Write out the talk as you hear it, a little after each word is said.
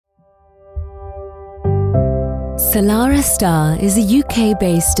Solara Star is a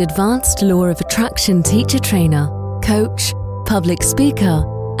UK-based advanced law of attraction teacher trainer, coach, public speaker,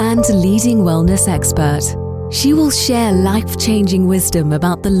 and leading wellness expert. She will share life-changing wisdom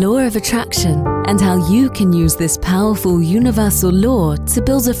about the law of attraction and how you can use this powerful universal law to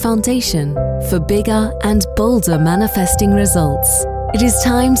build a foundation for bigger and bolder manifesting results. It is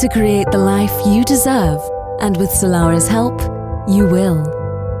time to create the life you deserve, and with Solara's help, you will.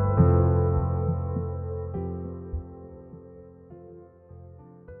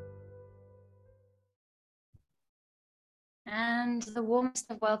 And the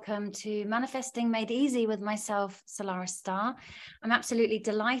warmest of welcome to Manifesting Made Easy with myself, Solara Star. I'm absolutely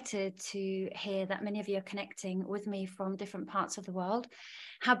delighted to hear that many of you are connecting with me from different parts of the world.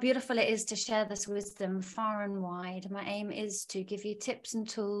 How beautiful it is to share this wisdom far and wide. My aim is to give you tips and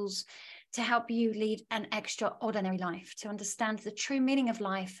tools to help you lead an extraordinary life, to understand the true meaning of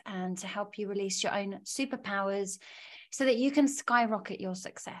life, and to help you release your own superpowers so that you can skyrocket your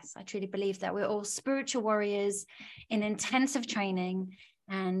success. I truly believe that we're all spiritual warriors in intensive training,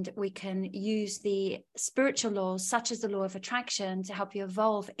 and we can use the spiritual laws, such as the law of attraction, to help you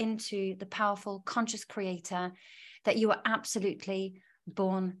evolve into the powerful, conscious creator that you are absolutely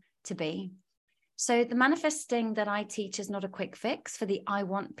born to be. So the manifesting that I teach is not a quick fix for the I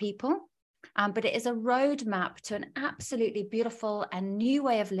want people. But it is a roadmap to an absolutely beautiful and new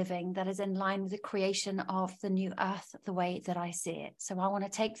way of living that is in line with the creation of the new earth, the way that I see it. So I want to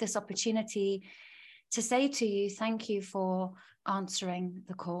take this opportunity to say to you, thank you for answering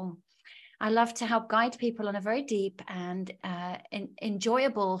the call. I love to help guide people on a very deep and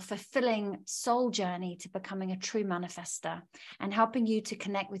enjoyable, fulfilling soul journey to becoming a true manifester and helping you to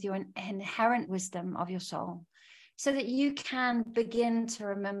connect with your inherent wisdom of your soul, so that you can begin to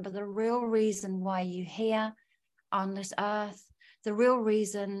remember the real reason why you're here on this earth, the real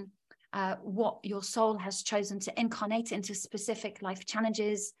reason what your soul has chosen to incarnate into specific life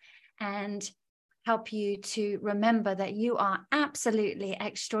challenges, and help you to remember that you are absolutely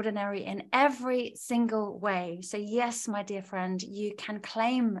extraordinary in every single way. So yes, my dear friend, you can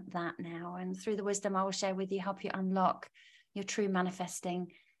claim that now. And through the wisdom I will share with you, help you unlock your true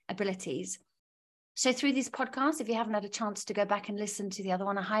manifesting abilities. So through these podcasts, if you haven't had a chance to go back and listen to the other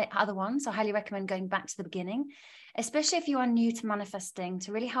ones, I highly recommend going back to the beginning, especially if you are new to manifesting,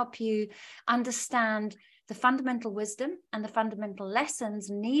 to really help you understand the fundamental wisdom and the fundamental lessons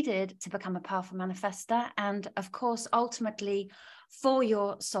needed to become a powerful manifester. And of course, ultimately for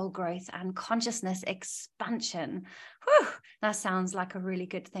your soul growth and consciousness expansion. Whew, that sounds like a really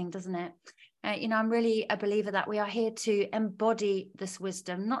good thing, doesn't it? I'm really a believer that we are here to embody this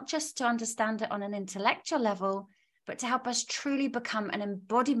wisdom, not just to understand it on an intellectual level, but to help us truly become an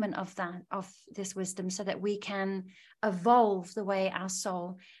embodiment of this wisdom, so that we can evolve the way our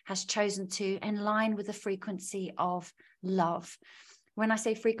soul has chosen to, in line with the frequency of love. When I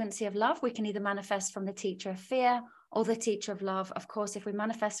say frequency of love, we can either manifest from the teacher of fear or the teacher of love. Of course, if we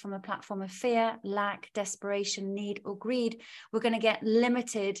manifest from a platform of fear, lack, desperation, need, or greed, we're going to get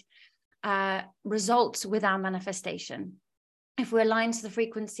limited results with our manifestation. If we align to the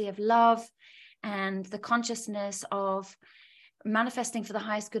frequency of love and the consciousness of manifesting for the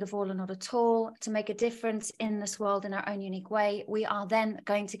highest good of all and not at all, to make a difference in this world in our own unique way, we are then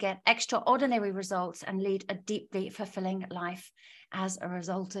going to get extraordinary results and lead a deeply fulfilling life as a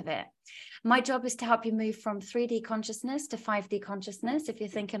result of it. My job is to help you move from 3D consciousness to 5D consciousness. If you're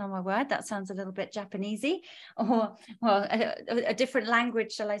thinking, oh my word, that sounds a little bit Japanesey, or well, a different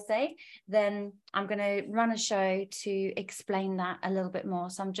language, shall I say, then I'm going to run a show to explain that a little bit more.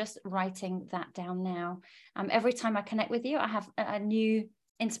 So I'm just writing that down now. Every time I connect with you, I have a new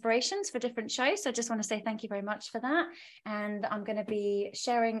inspirations for different shows. So I just want to say thank you very much for that. And I'm going to be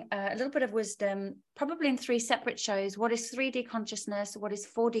sharing a little bit of wisdom, probably in 3 separate shows. What is 3D consciousness? What is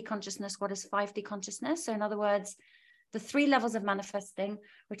 4D consciousness? What is 5D consciousness? So in other words, the 3 levels of manifesting,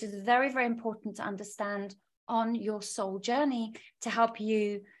 which is very, very important to understand on your soul journey to help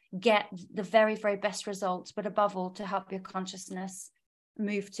you get the very, very best results, but above all, to help your consciousness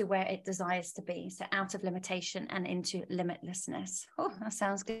move to where it desires to be. So out of limitation and into limitlessness. Oh, that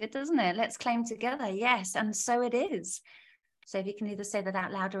sounds good, doesn't it? Let's claim together. Yes. And so it is. So if you can either say that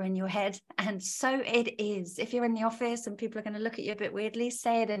out loud or in your head, and so it is. If you're in the office and people are going to look at you a bit weirdly,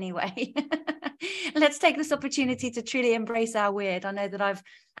 say it anyway. Let's take this opportunity to truly embrace our weird. I know that I've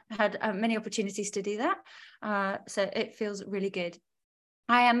had many opportunities to do that. So it feels really good.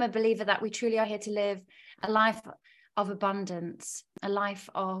 I am a believer that we truly are here to live a life of abundance, a life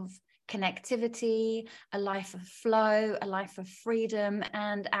of connectivity, a life of flow, a life of freedom.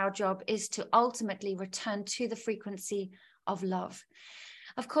 And our job is to ultimately return to the frequency of love.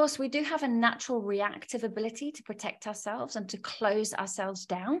 Of course, we do have a natural reactive ability to protect ourselves and to close ourselves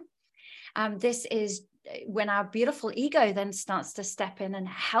down. This is when our beautiful ego then starts to step in and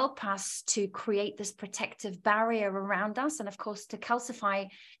help us to create this protective barrier around us, and of course to calcify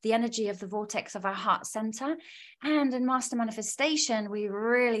the energy of the vortex of our heart center. And in master manifestation, we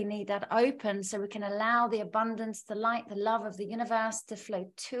really need that open so we can allow the abundance, the light, the love of the universe to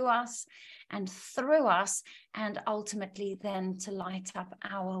flow to us and through us, and ultimately then to light up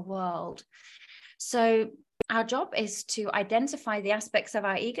our world. So our job is to identify the aspects of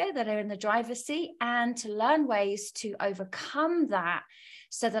our ego that are in the driver's seat and to learn ways to overcome that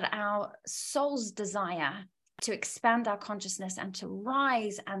so that our soul's desire to expand our consciousness and to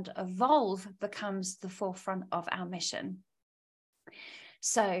rise and evolve becomes the forefront of our mission.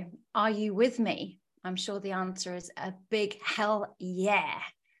 So, are you with me? I'm sure the answer is a big hell yeah.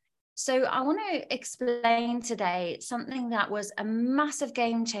 So I want to explain today something that was a massive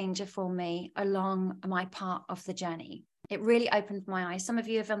game changer for me along my part of the journey. It really opened my eyes. Some of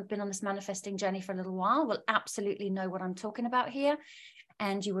you have been on this manifesting journey for a little while will absolutely know what I'm talking about here.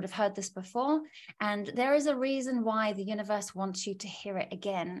 And you would have heard this before. And there is a reason why the universe wants you to hear it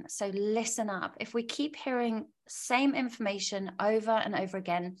again. So listen up. If we keep hearing same information over and over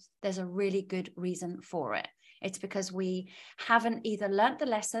again, there's a really good reason for it. It's because we haven't either learnt the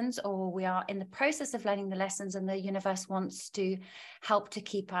lessons or we are in the process of learning the lessons, and the universe wants to help to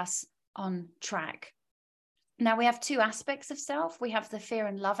keep us on track. Now, we have two aspects of self. We have the fear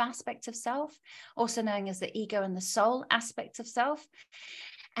and love aspect of self, also known as the ego and the soul aspect of self.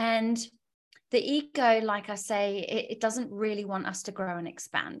 And the ego, like I say, it doesn't really want us to grow and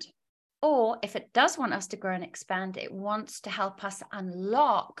expand. Or if it does want us to grow and expand, it wants to help us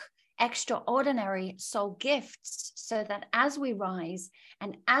unlock extraordinary soul gifts so that as we rise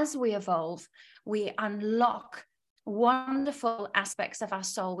and as we evolve, we unlock wonderful aspects of our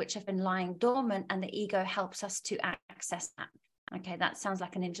soul which have been lying dormant, and the ego helps us to access that. Okay, that sounds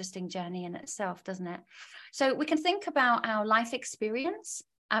like an interesting journey in itself, doesn't it? So we can think about our life experience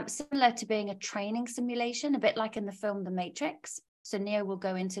similar to being a training simulation, a bit like in the film The Matrix. So Neo will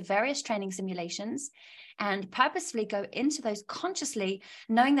go into various training simulations and purposefully go into those consciously,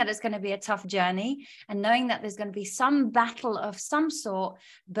 knowing that it's going to be a tough journey and knowing that there's going to be some battle of some sort.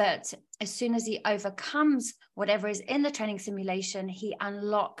 But as soon as he overcomes whatever is in the training simulation, he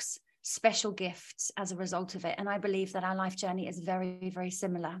unlocks special gifts as a result of it. And I believe that our life journey is very, very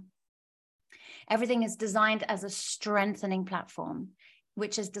similar. Everything is designed as a strengthening platform,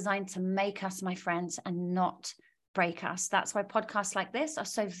 which is designed to make us, my friends, and not break us. That's why podcasts like this are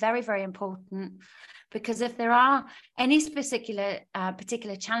so very, very important, because if there are any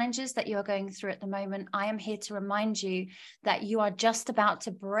particular challenges that you are going through at the moment, I am here to remind you that you are just about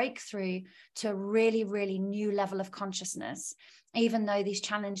to break through to a really, really new level of consciousness. Even though these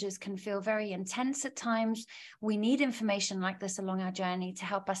challenges can feel very intense at times, we need information like this along our journey to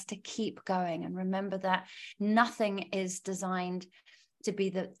help us to keep going. And remember that nothing is designed to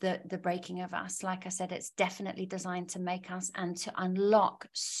be the breaking of us. Like I said, it's definitely designed to make us and to unlock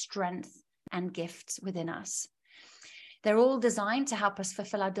strength and gifts within us. They're all designed to help us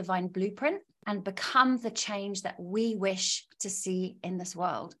fulfill our divine blueprint and become the change that we wish to see in this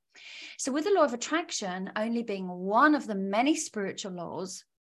world. So with the law of attraction only being one of the many spiritual laws,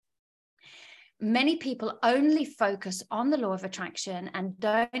 many people only focus on the law of attraction and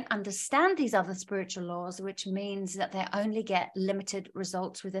don't understand these other spiritual laws, which means that they only get limited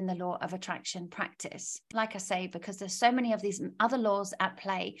results within the law of attraction practice. Like I say, because there's so many of these other laws at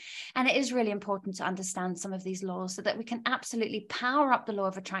play, and it is really important to understand some of these laws so that we can absolutely power up the law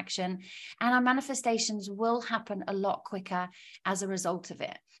of attraction, and our manifestations will happen a lot quicker as a result of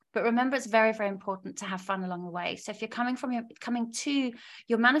it. But remember, it's very, very important to have fun along the way. So if you're coming to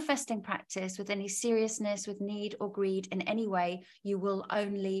your manifesting practice with any seriousness, with need or greed in any way, you will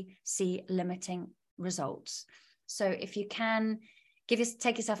only see limiting results. So if you can,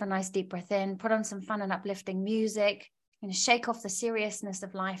 take yourself a nice deep breath in, put on some fun and uplifting music, shake off the seriousness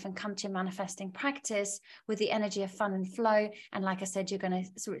of life and come to your manifesting practice with the energy of fun and flow. And like I said, you're going to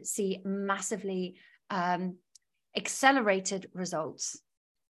sort of see massively accelerated results.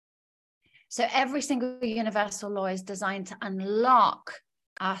 So every single universal law is designed to unlock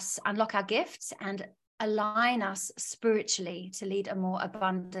our gifts and align us spiritually to lead a more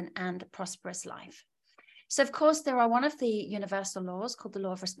abundant and prosperous life. So of course, there are one of the universal laws called the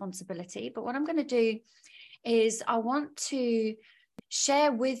law of responsibility. But what I'm going to do is I want to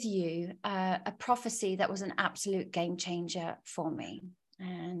share with you a prophecy that was an absolute game changer for me.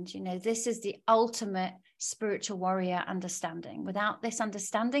 And, you know, this is the ultimate spiritual warrior understanding. Without this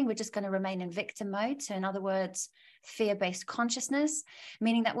understanding, we're just going to remain in victim mode. So in other words, fear-based consciousness,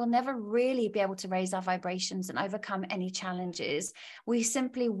 meaning that we'll never really be able to raise our vibrations and overcome any challenges. We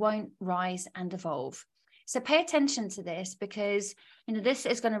simply won't rise and evolve. So pay attention to this, because, you know, this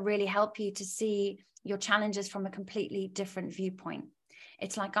is going to really help you to see your challenges from a completely different viewpoint.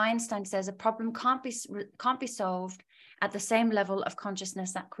 It's like Einstein says, a problem can't be solved at the same level of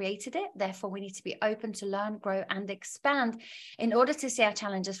consciousness that created it. Therefore, we need to be open to learn, grow, and expand in order to see our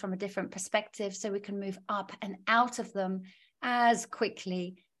challenges from a different perspective, so we can move up and out of them as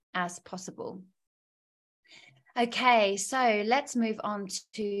quickly as possible. Okay, so let's move on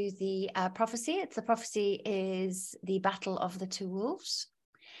to the prophecy. The prophecy is the battle of the two wolves.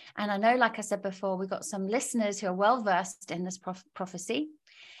 And I know, like I said before, we've got some listeners who are well versed in this prophecy,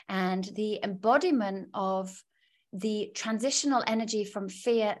 and the embodiment of the transitional energy from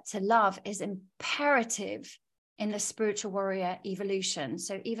fear to love is imperative in the spiritual warrior evolution.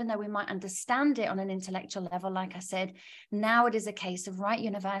 So even though we might understand it on an intellectual level, like I said, now it is a case of, right,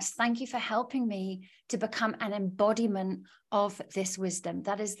 universe, thank you for helping me to become an embodiment of this wisdom.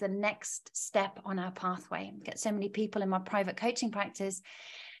 That is the next step on our pathway. I get so many people in my private coaching practice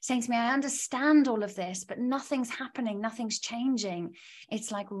saying to me, I understand all of this, but nothing's happening, nothing's changing.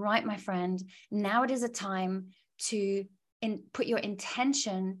 It's like, right, my friend, now it is a time to put your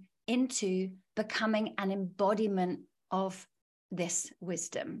intention into becoming an embodiment of this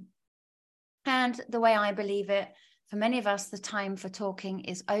wisdom. And the way I believe it, for many of us, the time for talking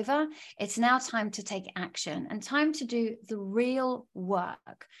is over. It's now time to take action and time to do the real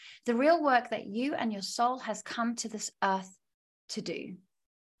work that you and your soul has come to this earth to do.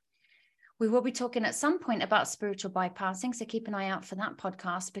 We will be talking at some point about spiritual bypassing, so keep an eye out for that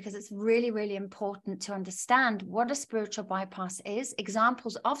podcast, because it's really, really important to understand what a spiritual bypass is,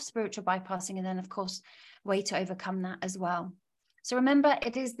 examples of spiritual bypassing, and then, of course, way to overcome that as well. So remember,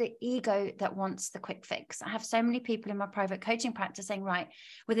 it is the ego that wants the quick fix. I have so many people in my private coaching practice saying, right,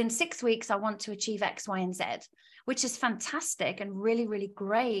 within 6 weeks, I want to achieve X, Y, and Z, which is fantastic and really, really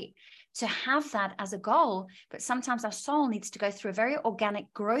great to have that as a goal. But sometimes our soul needs to go through a very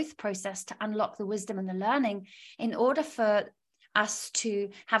organic growth process to unlock the wisdom and the learning in order for us to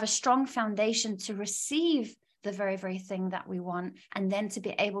have a strong foundation to receive the very, very thing that we want, and then to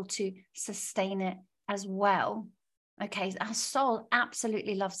be able to sustain it as well. Okay, our soul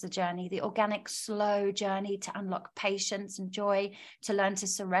absolutely loves the journey, the organic, slow journey to unlock patience and joy, to learn to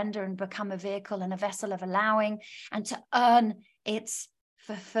surrender and become a vehicle and a vessel of allowing, and to earn its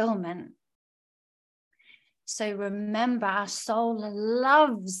fulfillment. So remember, our soul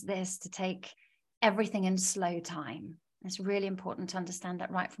loves this, to take everything in slow time. It's really important to understand that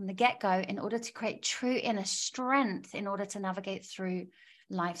right from the get-go in order to create true inner strength, in order to navigate through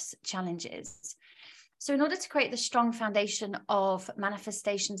life's challenges. So in order to create the strong foundation of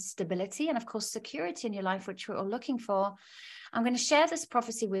manifestation stability and, of course, security in your life, which we're all looking for, I'm going to share this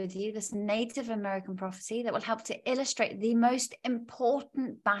prophecy with you, this Native American prophecy that will help to illustrate the most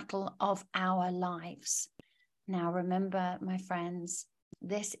important battle of our lives. Now, remember, my friends,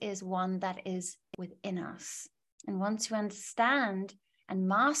 this is one that is within us. And once we understand and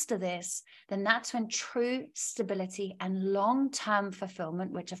master this, then that's when true stability and long-term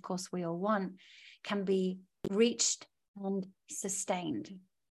fulfillment, which of course we all want, can be reached and sustained.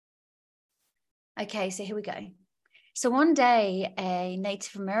 Okay, so here we go. So one day, a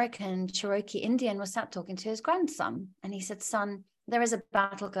Native American Cherokee Indian was sat talking to his grandson, and he said, "Son, there is a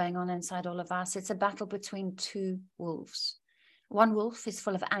battle going on inside all of us. It's a battle between two wolves. One wolf is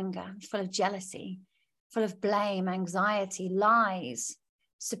full of anger, full of jealousy, full of blame, anxiety, lies,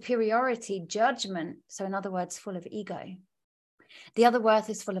 superiority, judgment. So in other words, full of ego. The other wolf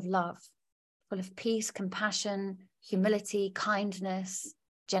is full of love, full of peace, compassion, humility, kindness,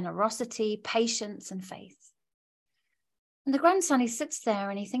 generosity, patience, and faith." And the grandson, he sits there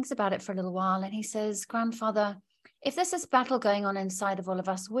and he thinks about it for a little while, and he says, "Grandfather, if there's this battle going on inside of all of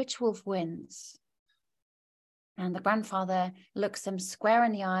us, which wolf wins?" And the grandfather looks him square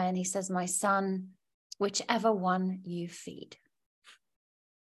in the eye and he says, "My son, whichever one you feed."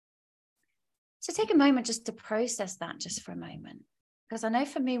 So take a moment just to process that just for a moment. Because I know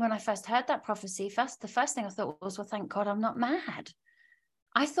for me, when I first heard that prophecy, the first thing I thought was, well, thank God I'm not mad.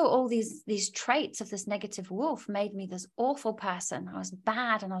 I thought all these traits of this negative wolf made me this awful person. I was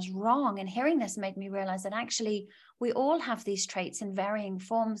bad and I was wrong. And hearing this made me realize that actually we all have these traits in varying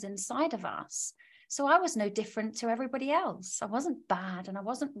forms inside of us. So I was no different to everybody else. I wasn't bad and I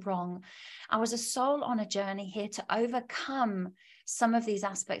wasn't wrong. I was a soul on a journey here to overcome some of these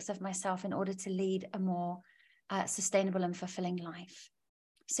aspects of myself in order to lead a more sustainable and fulfilling life.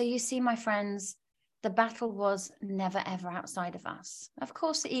 So you see, my friends, the battle was never, ever outside of us. Of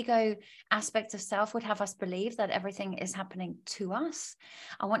course, the ego aspect of self would have us believe that everything is happening to us.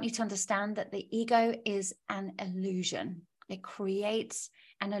 I want you to understand that the ego is an illusion. It creates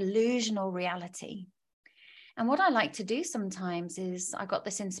an illusional reality. And what I like to do sometimes is, I got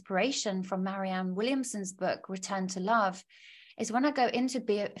this inspiration from Marianne Williamson's book, Return to Love, is when I go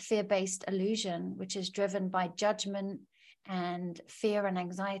into fear-based illusion, which is driven by judgment and fear and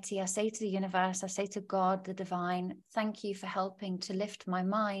anxiety, I say to the universe, I say to God, the divine, thank you for helping to lift my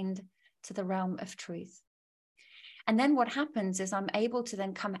mind to the realm of truth. And then what happens is I'm able to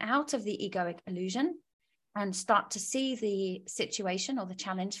then come out of the egoic illusion and start to see the situation or the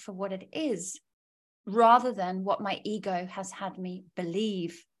challenge for what it is, rather than what my ego has had me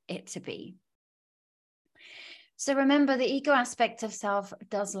believe it to be. So remember, the ego aspect of self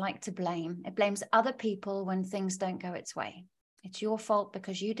does like to blame. It blames other people when things don't go its way. It's your fault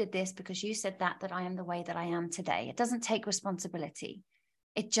because you did this, because you said that I am the way that I am today. It doesn't take responsibility.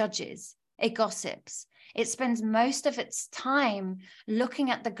 It judges. It gossips. It spends most of its time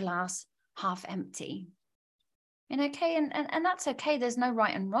looking at the glass half empty. And okay, and that's okay. There's no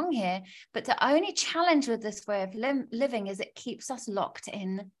right and wrong here. But the only challenge with this way of living is it keeps us locked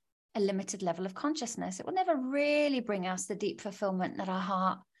in a limited level of consciousness. It will never really bring us the deep fulfillment that our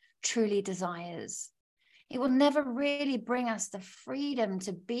heart truly desires. It will never really bring us the freedom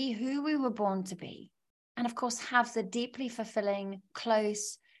to be who we were born to be. And of course, have the deeply fulfilling,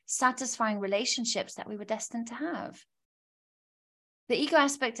 close, satisfying relationships that we were destined to have. The ego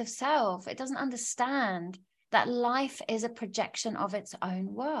aspect of self, it doesn't understand that life is a projection of its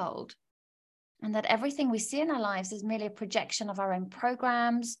own world, and that everything we see in our lives is merely a projection of our own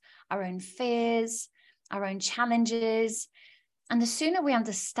programs, our own fears, our own challenges. And the sooner we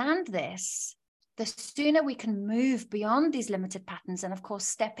understand this, the sooner we can move beyond these limited patterns and, of course,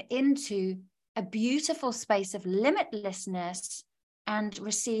 step into a beautiful space of limitlessness and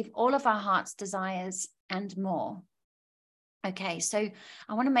receive all of our heart's desires and more. Okay, so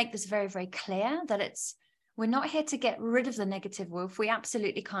I want to make this very, very clear that we're not here to get rid of the negative wolf. We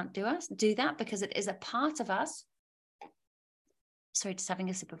absolutely can't do that because it is a part of us. Sorry, just having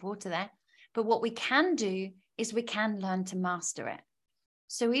a sip of water there. But what we can do is we can learn to master it.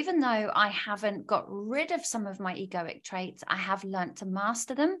 So even though I haven't got rid of some of my egoic traits, I have learned to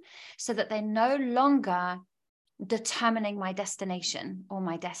master them so that they're no longer determining my destination or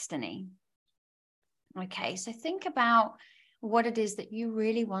my destiny. Okay, so think about what it is that you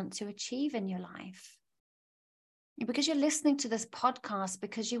really want to achieve in your life. Because you're listening to this podcast,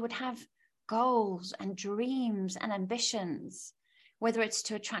 because you would have goals and dreams and ambitions, whether it's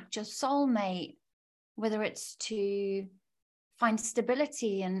to attract your soulmate, whether it's to find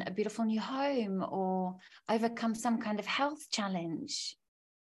stability in a beautiful new home or overcome some kind of health challenge.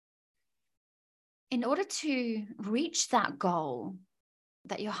 In order to reach that goal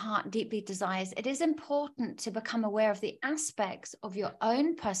that your heart deeply desires, it is important to become aware of the aspects of your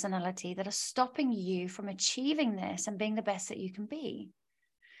own personality that are stopping you from achieving this and being the best that you can be.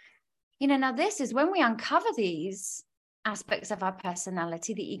 Now this is when we uncover these aspects of our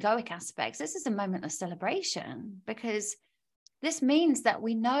personality, the egoic aspects, this is a moment of celebration, because this means that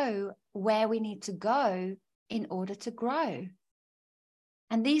we know where we need to go in order to grow.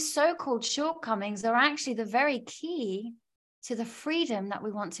 And these so-called shortcomings are actually the very key to the freedom that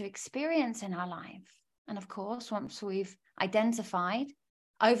we want to experience in our life. And of course, once we've identified,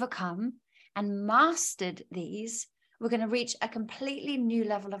 overcome, and mastered these, we're going to reach a completely new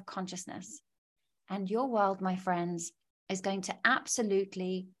level of consciousness. And your world, my friends, is going to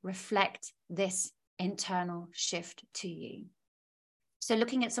absolutely reflect this internal shift to you. So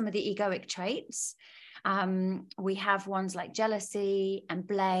looking at some of the egoic traits, we have ones like jealousy and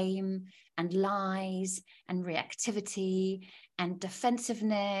blame and lies and reactivity and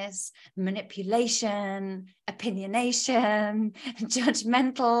defensiveness, manipulation, opinionation,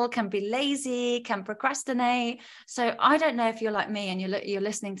 judgmental, can be lazy, can procrastinate. So I don't know if you're like me and you're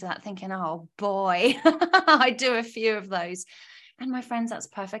listening to that thinking, oh boy, I do a few of those. And my friends, that's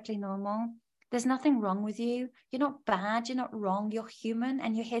perfectly normal. There's nothing wrong with you. You're not bad. You're not wrong. You're human,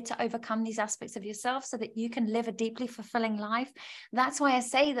 and you're here to overcome these aspects of yourself so that you can live a deeply fulfilling life. That's why I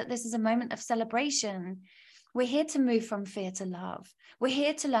say that this is a moment of celebration. We're here to move from fear to love. We're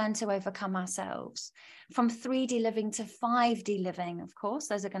here to learn to overcome ourselves, from 3D living to 5D living. Of course,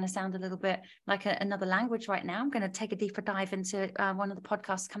 those are going to sound a little bit like another language right now. I'm going to take a deeper dive into one of the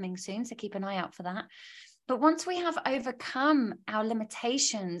podcasts coming soon, so keep an eye out for that. But once we have overcome our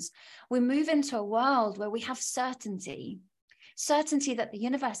limitations, we move into a world where we have certainty that the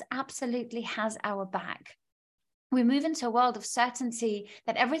universe absolutely has our back. We move into a world of certainty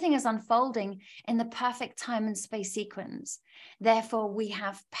that everything is unfolding in the perfect time and space sequence. Therefore, we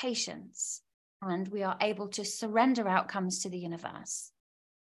have patience and we are able to surrender outcomes to the universe.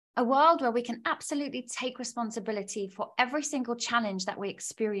 A world where we can absolutely take responsibility for every single challenge that we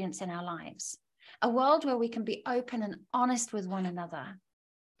experience in our lives. A world where we can be open and honest with one another.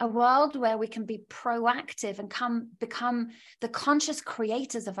 A world where we can be proactive and become the conscious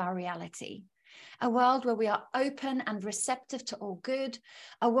creators of our reality. A world where we are open and receptive to all good.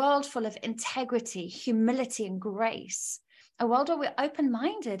 A world full of integrity, humility, and grace. A world where we're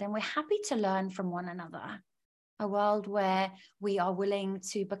open-minded and we're happy to learn from one another. A world where we are willing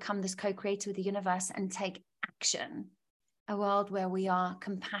to become this co-creator with the universe and take action. A world where we are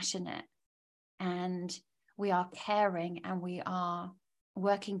compassionate and we are caring and we are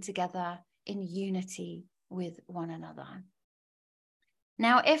working together in unity with one another.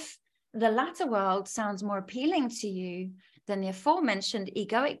 Now, if the latter world sounds more appealing to you than the aforementioned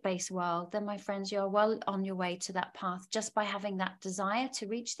egoic-based world, then my friends, you're well on your way to that path just by having that desire to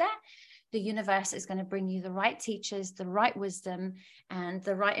reach there. The universe is going to bring you the right teachers, the right wisdom, and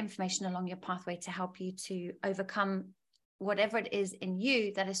the right information along your pathway to help you to overcome whatever it is in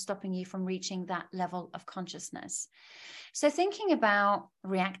you that is stopping you from reaching that level of consciousness. So thinking about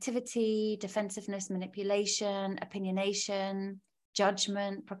reactivity, defensiveness, manipulation, opinionation,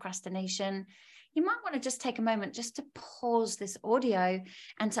 judgment, procrastination, you might want to just take a moment just to pause this audio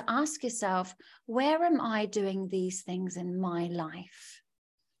and to ask yourself, where am I doing these things in my life?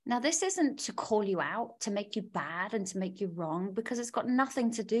 Now, this isn't to call you out, to make you bad and to make you wrong, because it's got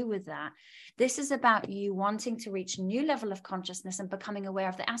nothing to do with that. This is about you wanting to reach a new level of consciousness and becoming aware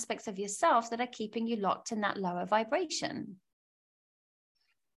of the aspects of yourself that are keeping you locked in that lower vibration.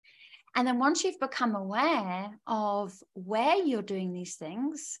 And then once you've become aware of where you're doing these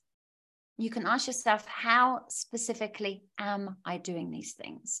things, you can ask yourself, how specifically am I doing these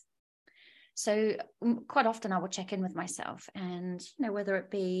things? So quite often I will check in with myself and, whether it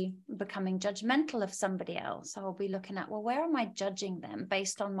be becoming judgmental of somebody else, I'll be looking at, well, where am I judging them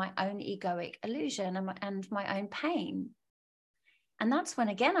based on my own egoic illusion and my own pain? And that's when,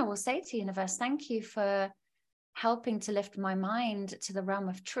 again, I will say to universe, thank you for helping to lift my mind to the realm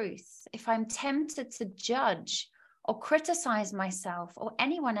of truth. If I'm tempted to judge or criticize myself or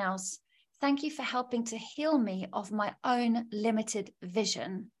anyone else, thank you for helping to heal me of my own limited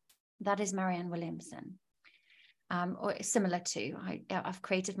vision. That is Marianne Williamson, or similar to, I've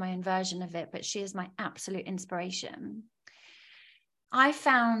created my own version of it, but she is my absolute inspiration. I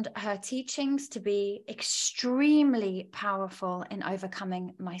found her teachings to be extremely powerful in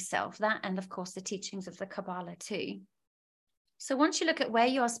overcoming myself. That, and of course, the teachings of the Kabbalah too. So once you look at where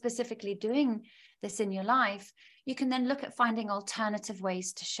you are specifically doing this in your life, you can then look at finding alternative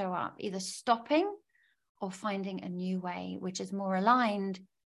ways to show up, either stopping or finding a new way, which is more aligned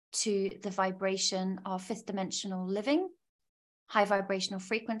to the vibration of fifth dimensional living, high vibrational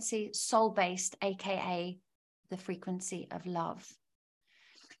frequency, soul-based, aka the frequency of love.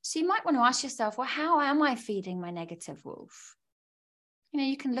 So you might want to ask yourself, well, how am I feeding my negative wolf?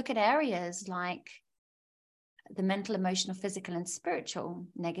 You can look at areas like the mental, emotional, physical, and spiritual,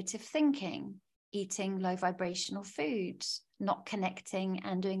 negative thinking, eating low vibrational foods, not connecting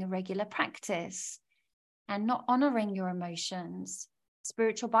and doing a regular practice, and not honoring your emotions,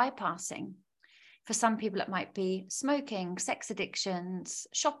 spiritual bypassing. For some people, it might be smoking, sex addictions,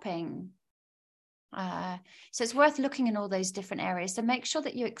 shopping. So it's worth looking in all those different areas. So make sure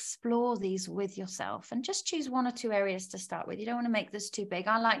that you explore these with yourself and just choose one or two areas to start with. You don't want to make this too big.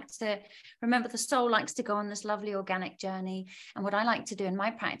 I like to remember the soul likes to go on this lovely organic journey. And what I like to do in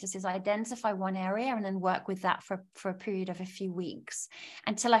my practice is identify one area and then work with that for a period of a few weeks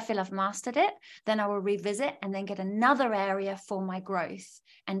until I feel I've mastered it. Then I will revisit and then get another area for my growth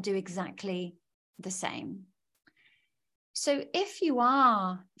and do exactly the same. So if you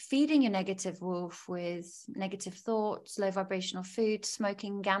are feeding your negative wolf with negative thoughts, low vibrational food,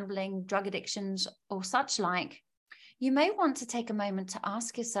 smoking, gambling, drug addictions, or such like, you may want to take a moment to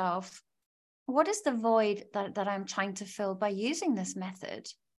ask yourself, what is the void that I'm trying to fill by using this method?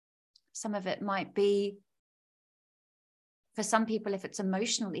 Some of it might be, for some people, if it's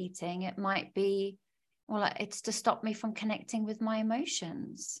emotional eating, it might be, well, it's to stop me from connecting with my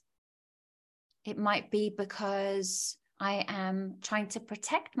emotions. It might be because I am trying to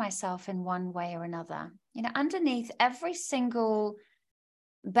protect myself in one way or another. Underneath every single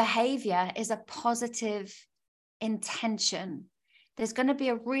behavior is a positive intention. There's going to be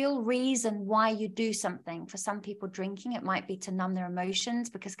a real reason why you do something. For some people, drinking, it might be to numb their emotions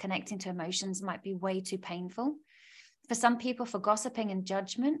because connecting to emotions might be way too painful. For some people, for gossiping and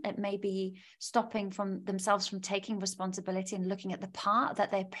judgment, it may be stopping from themselves from taking responsibility and looking at the part that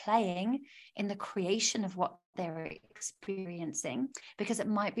they're playing in the creation of what they're experiencing, because it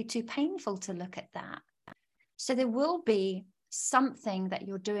might be too painful to look at that. So there will be something that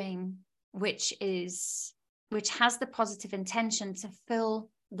you're doing which has the positive intention to fill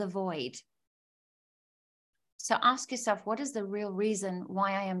the void. So ask yourself, what is the real reason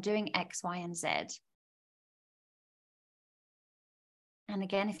why I am doing X, Y, and Z? And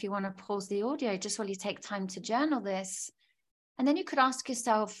again, if you want to pause the audio, just while you take time to journal this, and then you could ask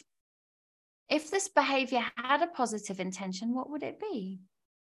yourself, if this behavior had a positive intention, what would it be?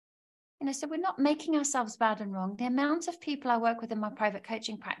 So we're not making ourselves bad and wrong. The amount of people I work with in my private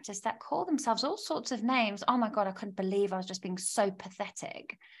coaching practice that call themselves all sorts of names. Oh my God, I couldn't believe I was just being so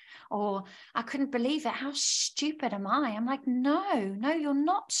pathetic. Or I couldn't believe it. How stupid am I? I'm like, no, you're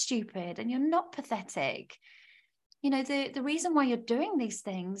not stupid and you're not pathetic. The reason why you're doing these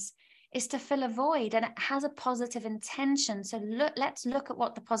things is to fill a void, and it has a positive intention. So let's look at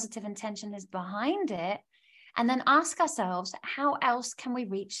what the positive intention is behind it. And then ask ourselves, how else can we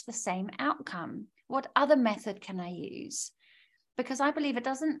reach the same outcome? What other method can I use? Because I believe it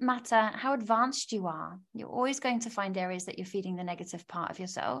doesn't matter how advanced you are. You're always going to find areas that you're feeding the negative part of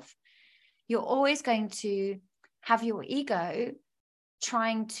yourself. You're always going to have your ego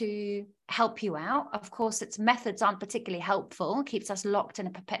trying to help you out. Of course, its methods aren't particularly helpful. It keeps us locked in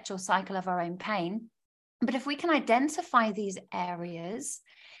a perpetual cycle of our own pain. But if we can identify these areas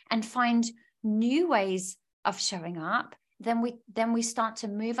and find new ways of showing up, then we start to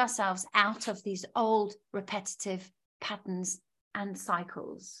move ourselves out of these old repetitive patterns and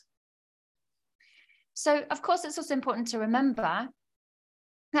cycles. So of course, it's also important to remember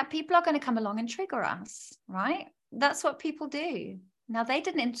that people are going to come along and trigger us, right? That's what people do. Now, they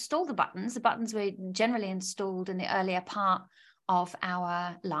didn't install the buttons. The buttons were generally installed in the earlier part of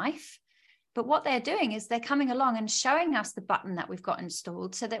our life. But what they're doing is they're coming along and showing us the button that we've got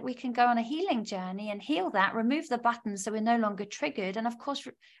installed so that we can go on a healing journey and heal that, remove the button so we're no longer triggered, and of course,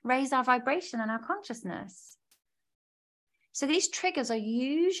 raise our vibration and our consciousness. So these triggers are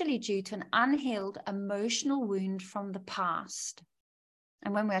usually due to an unhealed emotional wound from the past.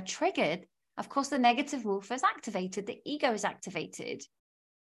 And when we are triggered, of course, the negative wolf is activated, the ego is activated.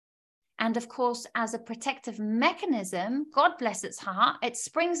 And of course, as a protective mechanism, God bless its heart, it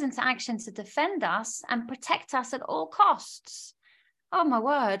springs into action to defend us and protect us at all costs. Oh my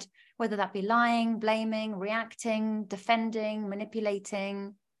word, whether that be lying, blaming, reacting, defending,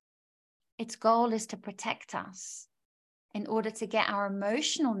 manipulating, its goal is to protect us in order to get our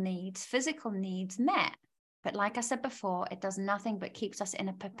emotional needs, physical needs met. But like I said before, it does nothing but keeps us in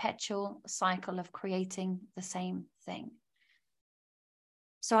a perpetual cycle of creating the same thing.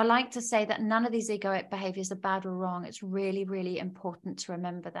 So I like to say that none of these egoic behaviors are bad or wrong. It's really, really important to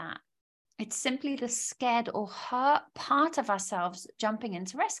remember that. It's simply the scared or hurt part of ourselves jumping in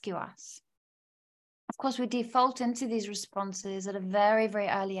to rescue us. Of course, we default into these responses at a very, very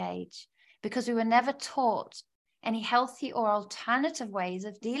early age because we were never taught any healthy or alternative ways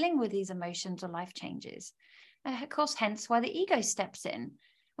of dealing with these emotions or life changes. And of course, hence why the ego steps in,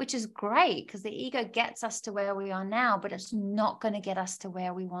 which is great because the ego gets us to where we are now, but it's not going to get us to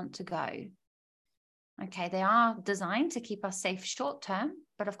where we want to go. Okay, they are designed to keep us safe short term,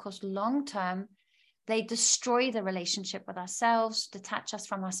 but of course, long term, they destroy the relationship with ourselves, detach us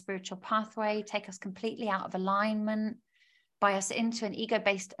from our spiritual pathway, take us completely out of alignment, buy us into an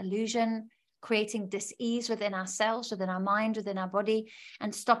ego-based illusion, creating dis-ease within ourselves, within our mind, within our body,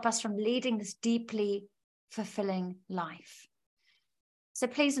 and stop us from leading this deeply fulfilling life. So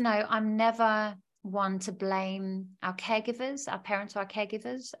please know, I'm never one to blame our caregivers, our parents or our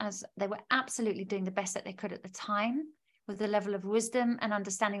caregivers, as they were absolutely doing the best that they could at the time with the level of wisdom and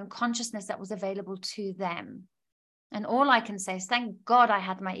understanding and consciousness that was available to them. And all I can say is thank God I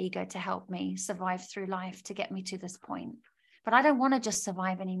had my ego to help me survive through life to get me to this point. But I don't want to just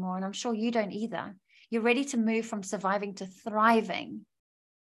survive anymore, and I'm sure you don't either. You're ready to move from surviving to thriving,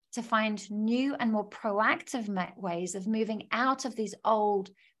 to find new and more proactive ways of moving out of these old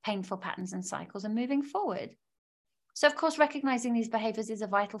painful patterns and cycles and moving forward. So, of course, recognizing these behaviors is a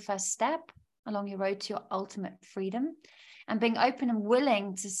vital first step along your road to your ultimate freedom. And being open and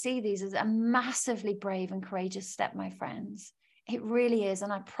willing to see these as a massively brave and courageous step, my friends. It really is.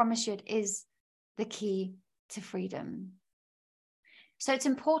 And I promise you, it is the key to freedom. So it's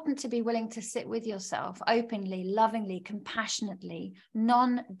important to be willing to sit with yourself openly, lovingly, compassionately,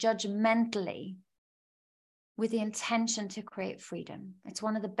 non-judgmentally, with the intention to create freedom. It's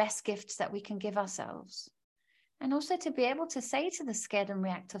one of the best gifts that we can give ourselves. And also to be able to say to the scared and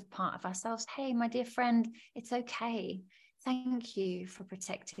reactive part of ourselves, hey, my dear friend, it's okay. Thank you for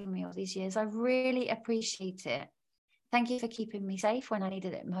protecting me all these years. I really appreciate it. Thank you for keeping me safe when I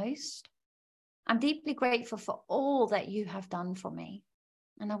needed it most. I'm deeply grateful for all that you have done for me.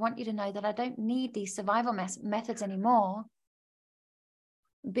 And I want you to know that I don't need these survival methods anymore,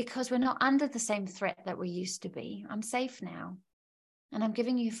 because we're not under the same threat that we used to be. I'm safe now. And I'm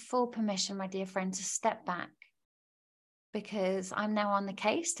giving you full permission, my dear friend, to step back, because I'm now on the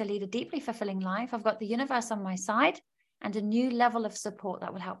case to lead a deeply fulfilling life. I've got the universe on my side and a new level of support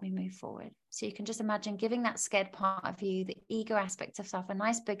that will help me move forward. So you can just imagine giving that scared part of you, the ego aspect of self, a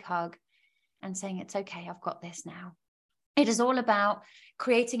nice big hug and saying, it's okay, I've got this now. It is all about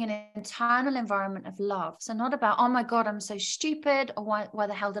creating an internal environment of love. So not about, oh my God, I'm so stupid, or why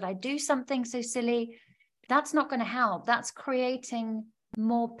the hell did I do something so silly? That's not going to help. That's creating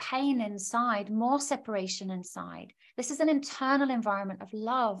more pain inside, more separation inside. This is an internal environment of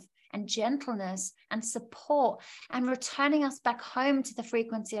love and gentleness and support, and returning us back home to the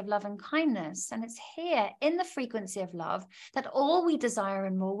frequency of love and kindness. And it's here in the frequency of love that all we desire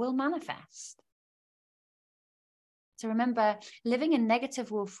and more will manifest. So remember, living in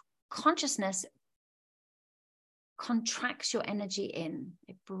negative wolf consciousness contracts your energy in,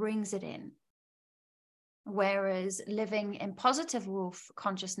 it brings it in. Whereas living in positive wolf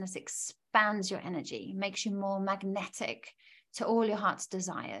consciousness expands your energy, makes you more magnetic to all your heart's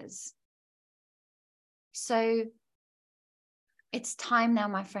desires. So it's time now,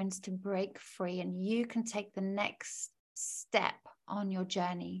 my friends, to break free, and you can take the next step on your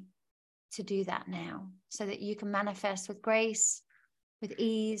journey to do that now, so that you can manifest with grace, with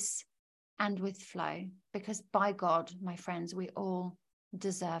ease, and with flow. Because by God, my friends, we all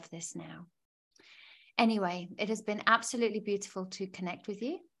deserve this now. Anyway, it has been absolutely beautiful to connect with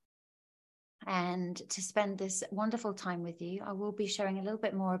you and to spend this wonderful time with you. I will be sharing a little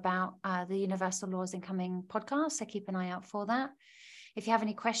bit more about the universal laws in coming podcasts, so keep an eye out for that. If you have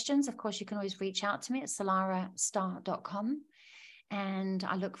any questions, of course, you can always reach out to me at solarastar.com. And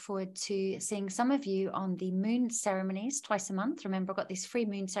I look forward to seeing some of you on the moon ceremonies twice a month. Remember, I've got these free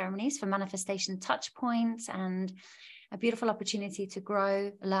moon ceremonies for manifestation touch points and a beautiful opportunity to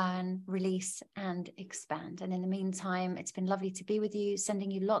grow, learn, release, and expand. And in the meantime, it's been lovely to be with you,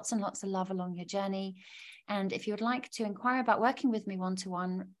 sending you lots and lots of love along your journey. And if you would like to inquire about working with me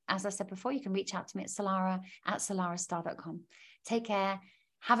one-to-one, as I said before, you can reach out to me at solarastar.com. Take care,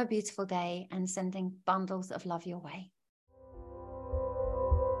 have a beautiful day, and sending bundles of love your way.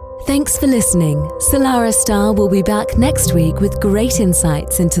 Thanks for listening. Solara Star will be back next week with great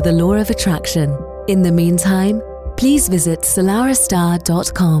insights into the law of attraction. In the meantime, please visit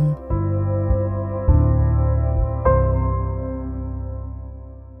solarastar.com.